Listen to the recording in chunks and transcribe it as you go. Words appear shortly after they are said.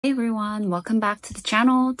Hey everyone, welcome back to the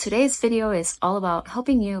channel. Today's video is all about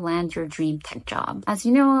helping you land your dream tech job. As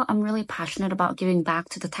you know, I'm really passionate about giving back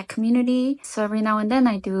to the tech community. So every now and then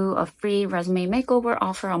I do a free resume makeover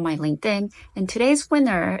offer on my LinkedIn. And today's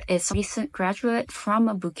winner is a recent graduate from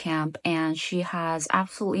a bootcamp, and she has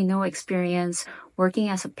absolutely no experience working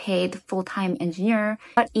as a paid full-time engineer,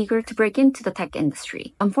 but eager to break into the tech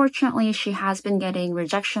industry. Unfortunately, she has been getting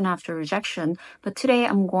rejection after rejection, but today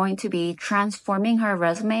I'm going to be transforming her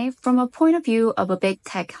resume from a point of view of a big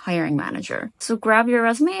tech hiring manager. So grab your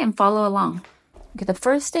resume and follow along. Okay, the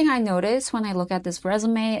first thing I notice when I look at this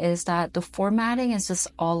resume is that the formatting is just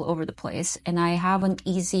all over the place, and I have an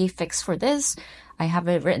easy fix for this. I have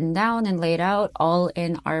it written down and laid out all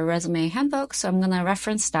in our resume handbook, so I'm going to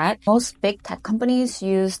reference that. Most big tech companies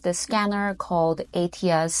use this scanner called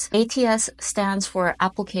ATS. ATS stands for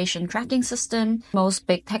Application Tracking System. Most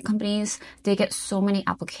big tech companies, they get so many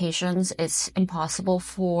applications, it's impossible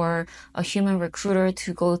for a human recruiter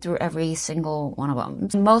to go through every single one of them.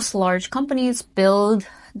 Most large companies build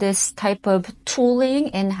this type of tooling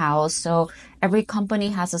in-house, so every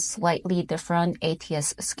company has a slightly different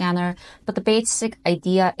ATS scanner, but the basic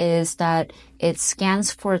idea is that it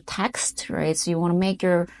scans for text, right? So you want to make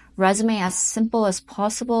your resume as simple as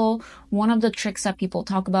possible. One of the tricks that people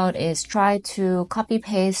talk about is try to copy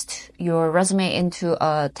paste your resume into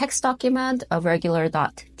a text document, a regular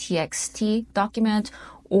 .txt document,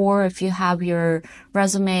 or if you have your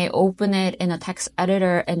resume, open it in a text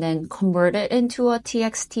editor and then convert it into a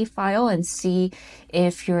TXT file and see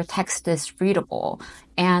if your text is readable.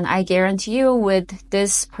 And I guarantee you with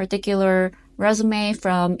this particular resume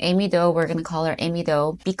from Amy Doe, we're going to call her Amy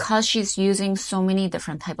Doe, because she's using so many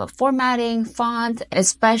different type of formatting, font,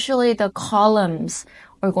 especially the columns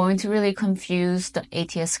are going to really confuse the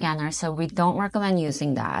ATS scanner, so we don't recommend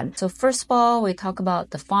using that. So first of all, we talk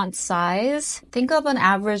about the font size. Think of an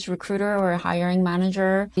average recruiter or a hiring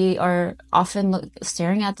manager. We are often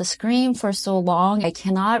staring at the screen for so long. I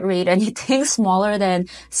cannot read anything smaller than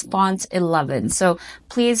font 11. So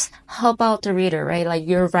please help out the reader, right? Like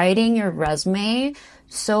you're writing your resume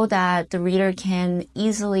so that the reader can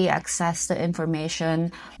easily access the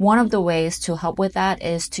information. One of the ways to help with that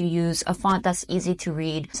is to use a font that's easy to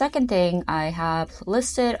read. Second thing I have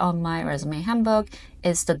listed on my resume handbook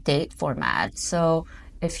is the date format. So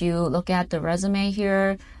if you look at the resume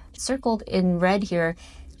here, circled in red here,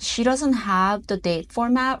 she doesn't have the date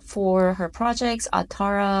format for her projects,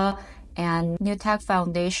 Atara and New Tech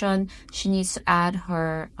Foundation. She needs to add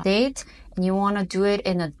her date, and you want to do it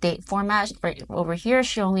in a date format. Right over here,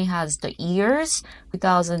 she only has the years,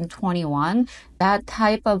 2021. That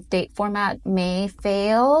type of date format may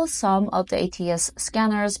fail some of the ATS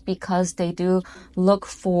scanners because they do look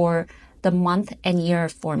for the month and year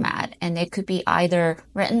format, and it could be either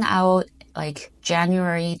written out like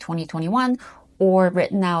January 2021 or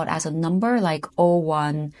written out as a number like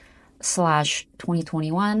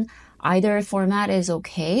 01/2021. Either format is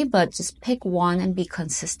okay, but just pick one and be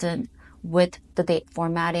consistent with the date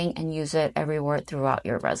formatting and use it everywhere throughout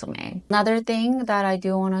your resume. Another thing that I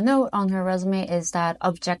do want to note on her resume is that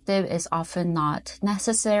objective is often not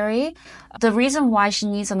necessary. The reason why she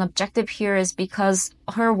needs an objective here is because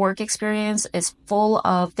her work experience is full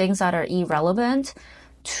of things that are irrelevant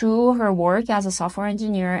to her work as a software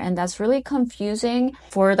engineer, and that's really confusing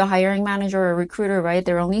for the hiring manager or recruiter, right?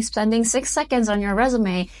 They're only spending 6 seconds on your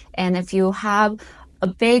resume, and if you have a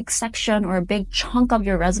big section or a big chunk of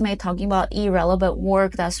your resume talking about irrelevant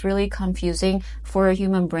work, that's really confusing for a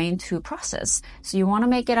human brain to process. So you want to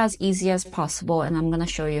make it as easy as possible, and I'm going to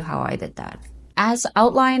show you how I did that. As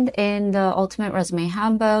outlined in the Ultimate Resume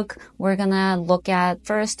Handbook, we're going to look at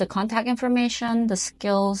first the contact information, the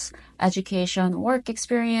skills, education, work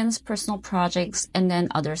experience, personal projects, and then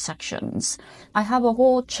other sections. I have a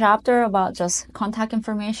whole chapter about just contact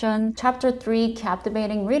information. Chapter 3,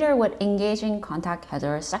 Captivating Reader with Engaging Contact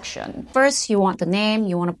Header section. First, you want the name.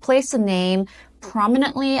 You want to place the name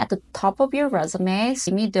prominently at the top of your resume.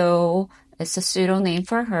 Amy Doe is a pseudonym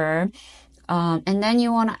for her. And then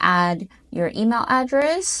you want to add your email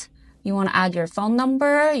address, you want to add your phone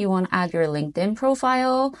number, you want to add your LinkedIn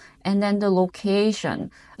profile, and then the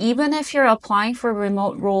location. Even if you're applying for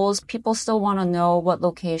remote roles, people still want to know what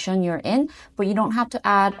location you're in, but you don't have to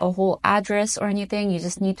add a whole address or anything. You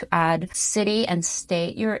just need to add city and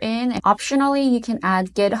state you're in. Optionally, you can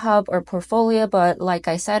add GitHub or portfolio, but like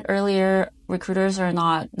I said earlier, recruiters are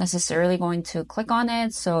not necessarily going to click on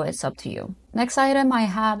it, so it's up to you. Next item I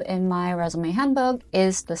have in my resume handbook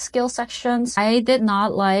is the skills sections. I did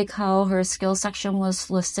not like how her skills section was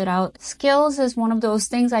listed out. Skills is one of those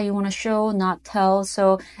things that you you want to show, not tell.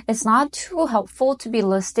 So it's not too helpful to be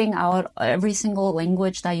listing out every single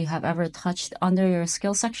language that you have ever touched under your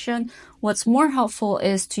skill section. What's more helpful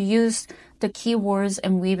is to use the keywords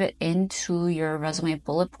and weave it into your resume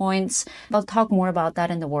bullet points. I'll talk more about that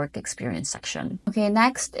in the work experience section. Okay,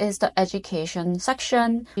 next is the education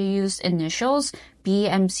section. You use initials,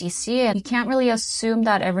 BMCC. You can't really assume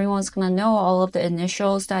that everyone's gonna know all of the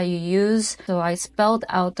initials that you use. So I spelled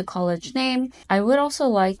out the college name. I would also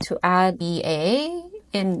like to add BA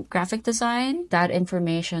in graphic design. That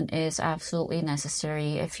information is absolutely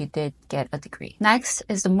necessary if you did get a degree. Next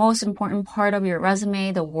is the most important part of your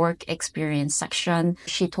resume, the work experience section.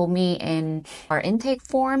 She told me in our intake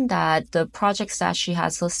form that the projects that she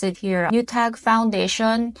has listed here, UTAG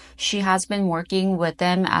Foundation, she has been working with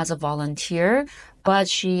them as a volunteer, but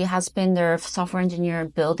she has been their software engineer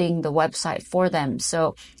building the website for them.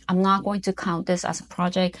 So I'm not going to count this as a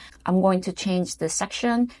project. I'm going to change this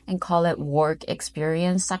section and call it work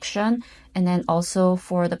experience section. And then also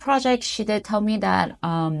for the project, she did tell me that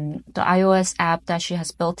the iOS app that she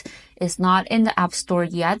has built is not in the App Store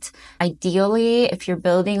yet. Ideally, if you're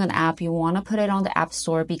building an app, you want to put it on the App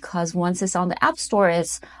Store, because once it's on the App Store,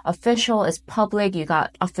 it's official, it's public, you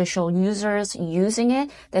got official users using it,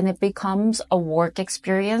 then it becomes a work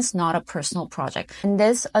experience, not a personal project. And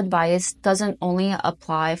this advice doesn't only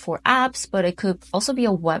apply for apps, but it could also be a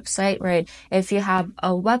website, right? If you have a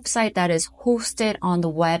website that is hosted on the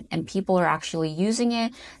web and people are actually using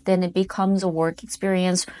it, then it becomes a work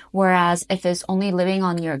experience. Whereas if it's only living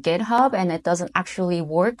on your GitHub and it doesn't actually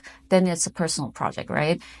work, then it's a personal project,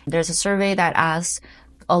 right? There's a survey that asks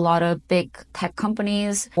a lot of big tech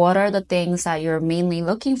companies, what are the things that you're mainly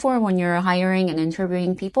looking for when you're hiring and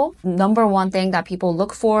interviewing people? Number one thing that people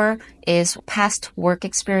look for is past work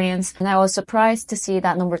experience. And I was surprised to see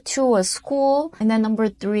that number 2 was school. And then number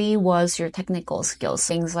 3 was your technical skills,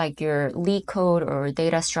 things like your leak code or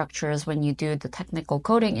data structures when you do the technical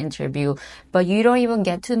coding interview. But you don't even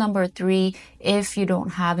get to number 3 if you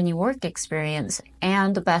don't have any work experience.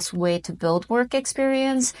 And the best way to build work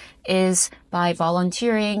experience is by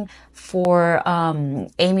volunteering. For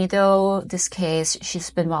Amy Doe, this case, she's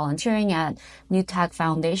been volunteering at New Tech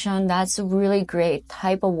Foundation. That's a really great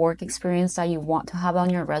type of work experience that you want to have on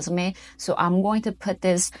your resume. So I'm going to put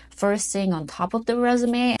this first thing on top of the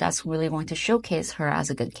resume. That's really going to showcase her as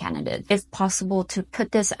a good candidate. If possible to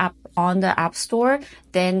put this app on the App Store,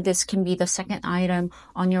 then this can be the second item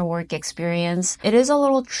on your work experience. It is a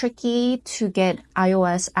little tricky to get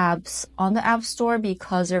iOS apps on the App Store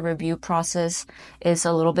because the review process is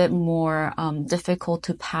a little bit more difficult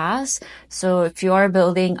to pass. So if you are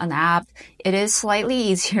building an app, it is slightly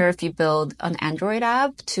easier if you build an Android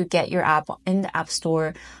app to get your app in the App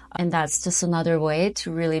Store. And that's just another way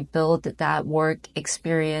to really build that work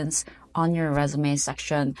experience on your resume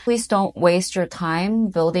section. Please don't waste your time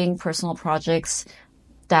building personal projects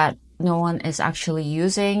that no one is actually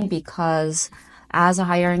using, because as a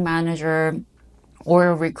hiring manager or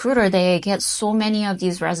a recruiter, they get so many of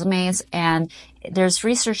these resumes, and there's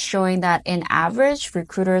research showing that in average,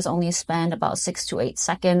 recruiters only spend about 6 to 8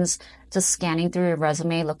 seconds just scanning through your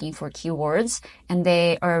resume looking for keywords, and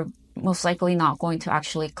they are most likely not going to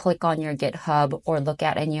actually click on your GitHub or look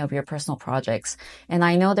at any of your personal projects. And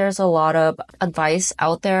I know there's a lot of advice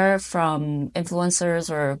out there from influencers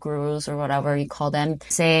or gurus or whatever you call them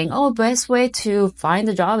saying, oh, best way to find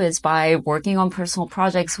a job is by working on personal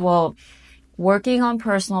projects. Well, working on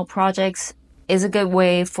personal projects is a good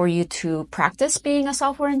way for you to practice being a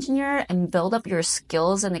software engineer and build up your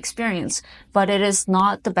skills and experience. But it is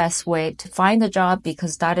not the best way to find a job,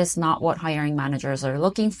 because that is not what hiring managers are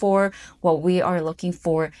looking for. What we are looking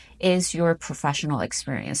for is your professional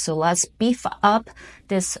experience. So let's beef up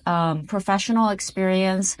this professional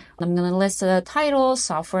experience. I'm going to list the title,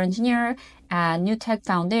 software engineer, and New Tech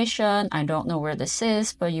Foundation. I don't know where this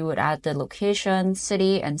is, but you would add the location,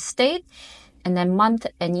 city, and state, and then month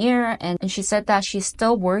and year. And she said that she's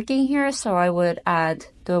still working here, so I would add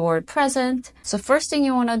the word present. So first thing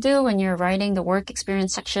you want to do when you're writing the work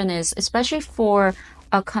experience section is, especially for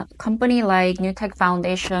a company like New Tech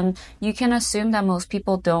Foundation, you can assume that most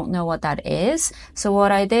people don't know what that is. So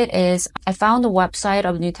what I did is I found the website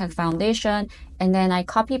of New Tech Foundation, and then I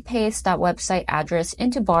copy paste that website address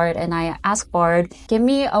into Bard, and I ask Bard, give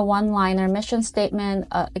me a one-liner mission statement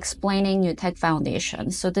explaining New Tech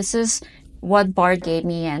Foundation. So this is what Bard gave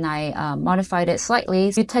me, and I modified it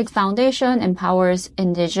slightly. New Tech Foundation empowers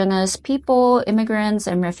indigenous people, immigrants,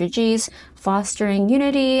 and refugees, fostering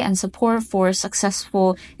unity and support for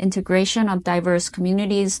successful integration of diverse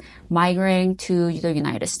communities migrating to the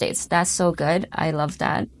United States. That's so good. I love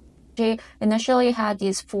that. She initially had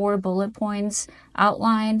these 4 bullet points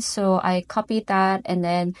outlined, so I copied that and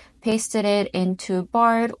then pasted it into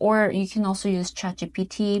Bard, or you can also use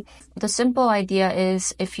ChatGPT. The simple idea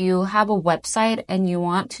is if you have a website and you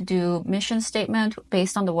want to do mission statement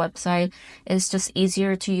based on the website, it's just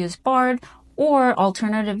easier to use Bard. Or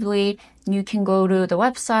alternatively, you can go to the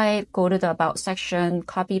website, go to the About section,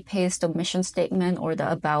 copy paste the mission statement or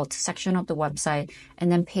the About section of the website,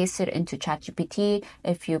 and then paste it into ChatGPT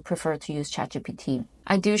if you prefer to use ChatGPT.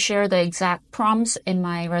 I do share the exact prompts in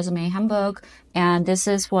my resume handbook, and this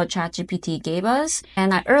is what ChatGPT gave us.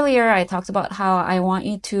 And earlier, I talked about how I want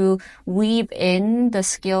you to weave in the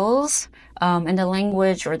skills and the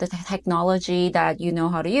language or the technology that you know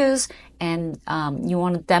how to use, and you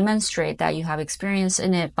want to demonstrate that you have experience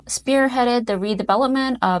in it. Spearheaded the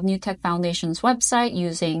redevelopment of New Tech Foundation's website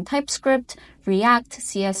using TypeScript, React,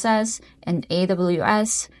 CSS, and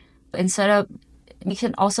AWS. You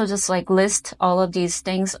can also just list all of these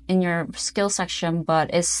things in your skill section,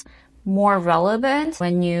 but it's more relevant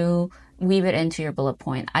when you weave it into your bullet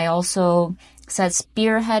point. I also said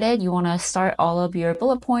spearheaded. You want to start all of your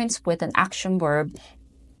bullet points with an action verb.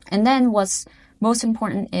 And then what's most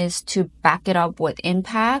important is to back it up with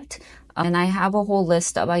impact. And I have a whole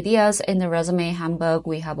list of ideas in the resume handbook.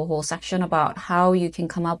 We have a whole section about how you can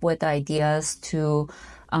come up with ideas to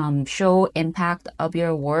show impact of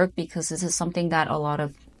your work, because this is something that a lot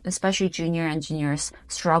of, especially junior engineers,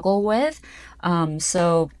 struggle with.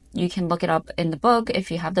 So you can look it up in the book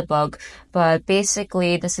if you have the book. But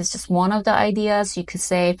basically, this is just one of the ideas. You could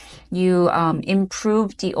say you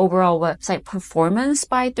improved the overall website performance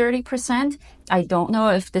by 30%. I don't know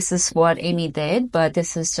if this is what Amy did, but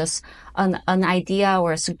this is just an idea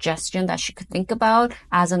or a suggestion that she could think about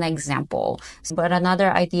as an example. But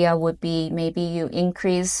another idea would be maybe you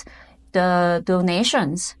increase the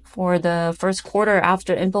donations for the first quarter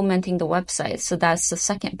after implementing the website. So that's the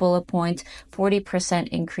second bullet point, 40%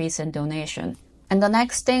 increase in donation. And the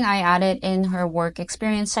next thing I added in her work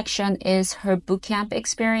experience section is her bootcamp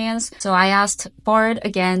experience. So I asked Bard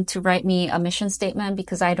again to write me a mission statement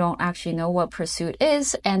because I don't actually know what Pursuit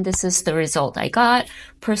is. And this is the result I got.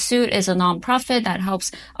 Pursuit is a nonprofit that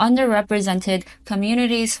helps underrepresented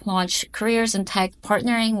communities launch careers in tech,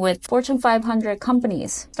 partnering with Fortune 500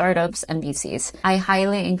 companies, startups, and VCs. I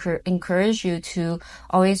highly encourage you to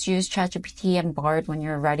always use ChatGPT and Bard when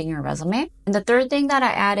you're writing your resume. And the third thing that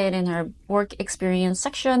I added in her work experience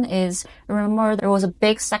section is, remember, there was a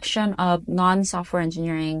big section of non-software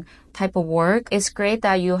engineering type of work. It's great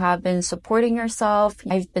that you have been supporting yourself.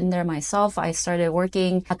 I've been there myself. I started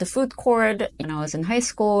working at the food court when I was in high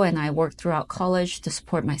school, and I worked throughout college to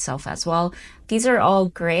support myself as well. These are all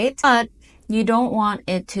great, but you don't want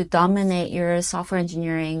it to dominate your software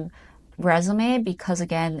engineering resume because,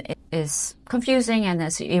 again, it is confusing and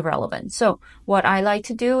it's irrelevant. So what I like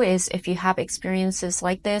to do is, if you have experiences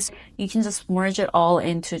like this, you can just merge it all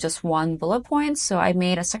into just one bullet point. So I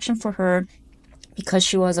made a section for her because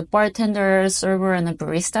she was a bartender, server, and a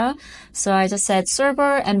barista. So I just said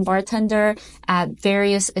server and bartender at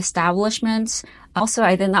various establishments. Also,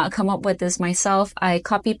 I did not come up with this myself. I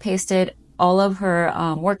copy pasted all of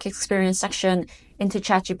her work experience section into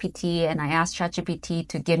ChatGPT, and I asked ChatGPT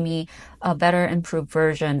to give me a better improved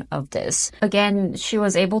version of this. Again, she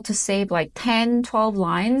was able to save 10, 12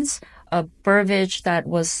 lines of verbiage that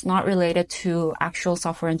was not related to actual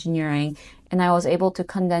software engineering, and I was able to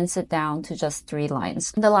condense it down to just 3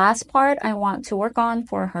 lines. The last part I want to work on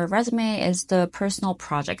for her resume is the personal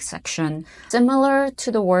project section. Similar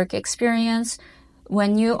to the work experience,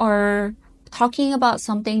 when you are talking about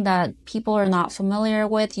something that people are not familiar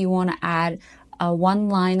with, you want to add a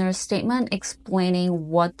one-liner statement explaining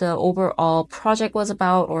what the overall project was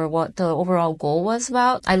about or what the overall goal was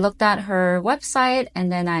about. I looked at her website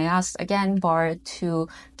and then I asked again Bard to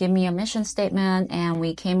give me a mission statement, and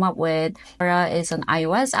we came up with Aura is an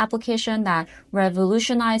iOS application that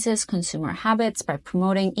revolutionizes consumer habits by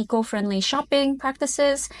promoting eco-friendly shopping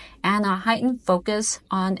practices and a heightened focus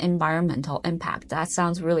on environmental impact. That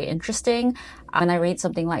sounds really interesting. When I read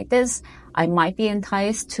something like this, I might be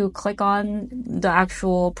enticed to click on the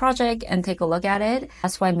actual project and take a look at it.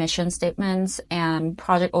 That's why mission statements and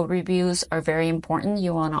project overviews are very important.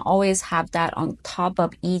 You want to always have that on top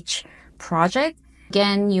of each project.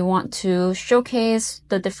 Again, you want to showcase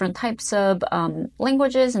the different types of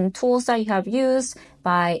languages and tools that you have used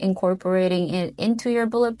by incorporating it into your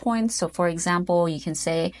bullet points. So for example, you can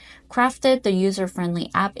say, crafted the user-friendly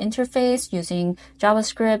app interface using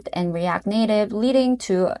JavaScript and React Native, leading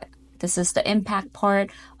to This is the impact part,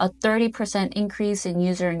 a 30% increase in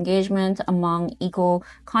user engagement among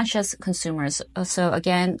eco-conscious consumers. So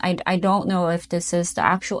again, I don't know if this is the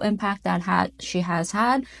actual impact that she has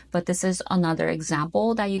had, but this is another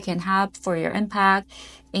example that you can have for your impact.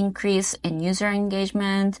 Increase in user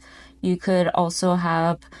engagement. You could also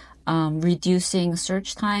have reducing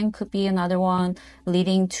search time could be another one,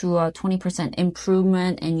 leading to a 20%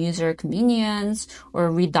 improvement in user convenience or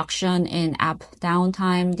reduction in app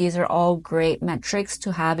downtime. These are all great metrics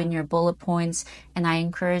to have in your bullet points, and I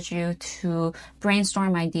encourage you to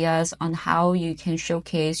brainstorm ideas on how you can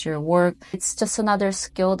showcase your work. It's just another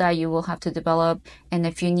skill that you will have to develop, and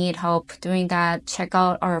if you need help doing that, check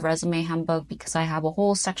out our resume handbook, because I have a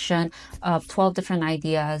whole section of 12 different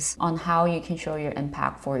ideas on how you can show your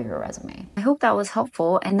impact for your resume. I hope that was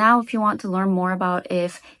helpful. And now if you want to learn more about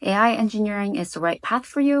if AI engineering is the right path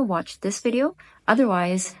for you, watch this video.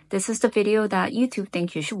 Otherwise, this is the video that YouTube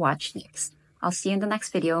thinks you should watch next. I'll see you in the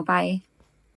next video. Bye.